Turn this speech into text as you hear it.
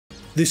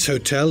This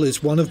hotel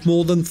is one of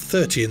more than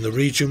 30 in the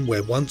region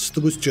where once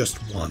there was just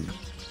one.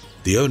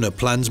 The owner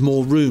plans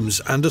more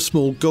rooms and a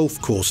small golf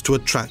course to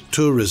attract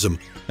tourism,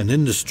 an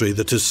industry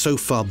that has so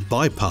far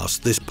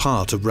bypassed this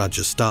part of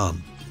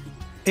Rajasthan.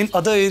 In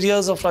other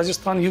areas of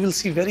Rajasthan, you will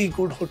see very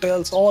good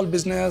hotels, all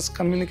business,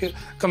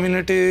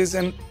 communities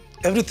and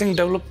everything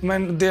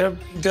development. There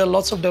are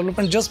lots of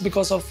development just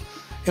because of,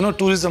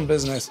 tourism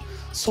business.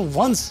 So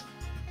once,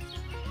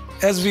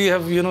 as we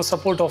have,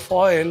 support of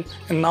oil,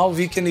 and now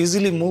we can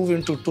easily move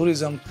into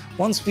tourism.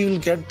 Once we will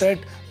get that,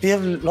 we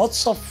have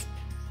lots of,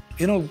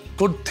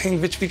 good thing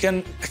which we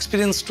can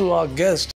experience to our guests.